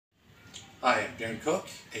Hi, I'm Darrin Cook,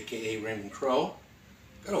 aka Raymonde Crow.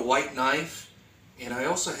 Got a white knife, and I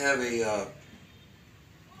also have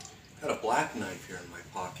got a black knife here in my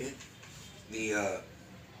pocket. The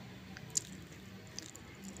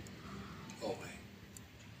oh wait,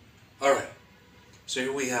 all right. So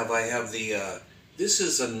here we have. I have the. This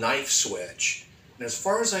is a knife switch, and as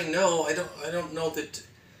far as I know, I don't know that.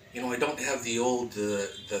 I don't have the old the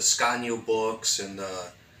Scagno books and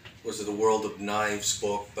was it the World of Knives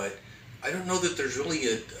book, but I don't know that there's really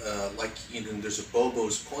a there's a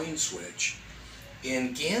Bobo's coin switch.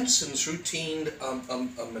 In Ganson's routine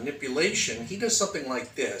manipulation, he does something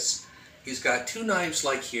like this. He's got two knives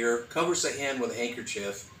like here, covers the hand with a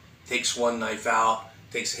handkerchief, takes one knife out,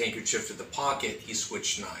 takes a handkerchief to the pocket, he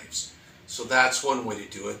switched knives. So that's one way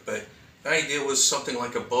to do it, but the idea was something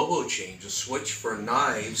like a Bobo change, a switch for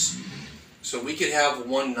knives. So we could have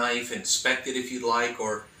one knife inspected if you'd like,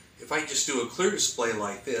 or if I just do a clear display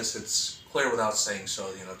like this, it's clear without saying so,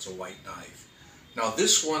 it's a white knife. Now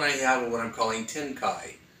this one I have what I'm calling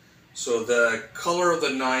Tenkai. So the color of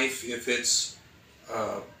the knife, if it's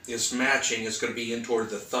is matching, is going to be in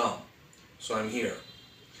toward the thumb. So I'm here.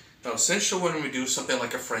 Now essentially what I'm going to do is something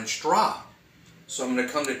like a French drop. So I'm going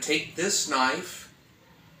to come to take this knife,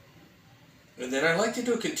 and then I like to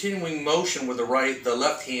do a continuing motion with the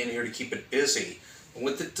left hand here to keep it busy. And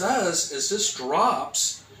what it does is this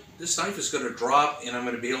drops, this knife is going to drop, and I'm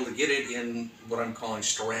going to be able to get it in what I'm calling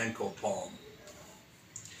Steranko palm.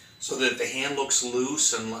 So that the hand looks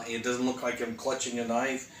loose and it doesn't look like I'm clutching a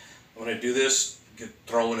knife. I'm going to do this,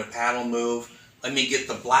 throw in a paddle move. Let me get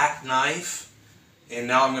the black knife, and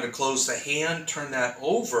now I'm going to close the hand, turn that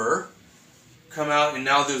over, come out, and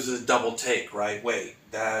now there's a double take, right? Wait,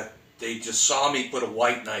 they just saw me put a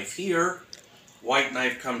white knife here. White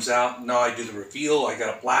knife comes out. Now I do the reveal. I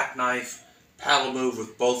got a black knife, paddle move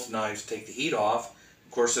with both knives, take the heat off.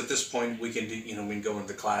 Of course, at this point we can do, we can go into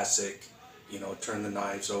the classic, turn the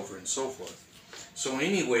knives over and so forth. So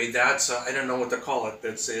anyway, that's I don't know what to call it,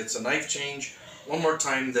 but it's a knife change. One more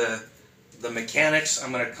time, the mechanics.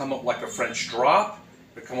 I'm going to come up like a French drop.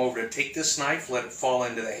 I'm going to come over to take this knife, let it fall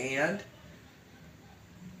into the hand.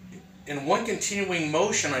 In one continuing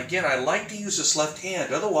motion, again, I like to use this left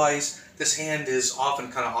hand. Otherwise, this hand is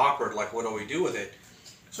often kind of awkward. Like, what do we do with it?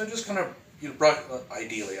 So I'm just kind of brush.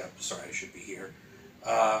 Ideally, I'm sorry, I should be here.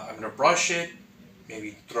 I'm going to brush it.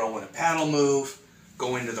 Maybe throw in a paddle move,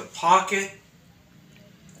 go into the pocket,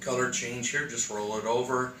 color change here, just roll it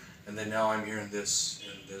over, and then now I'm here in this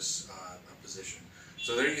position.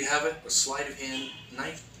 So there you have it, a sleight of hand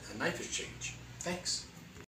knife exchange. Thanks.